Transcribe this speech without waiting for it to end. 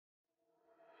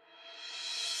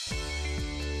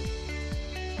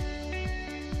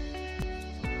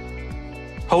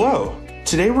Hello!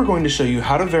 Today we're going to show you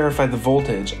how to verify the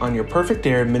voltage on your Perfect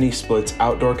Aire Mini Splits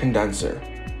outdoor condenser.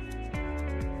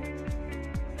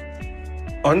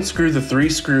 Unscrew the 3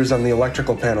 screws on the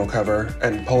electrical panel cover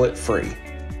and pull it free.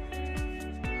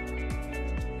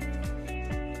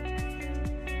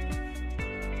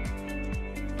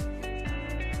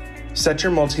 Set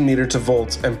your multimeter to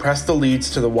volts and press the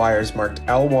leads to the wires marked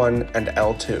L1 and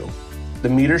L2. The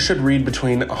meter should read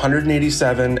between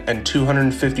 187 and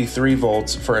 253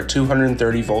 volts for a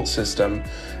 230 volt system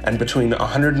and between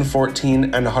 114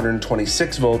 and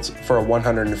 126 volts for a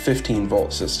 115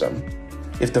 volt system.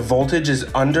 If the voltage is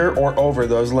under or over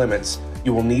those limits,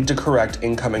 you will need to correct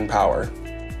incoming power.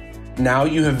 Now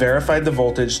you have verified the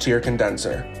voltage to your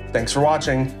condenser. Thanks for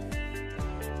watching.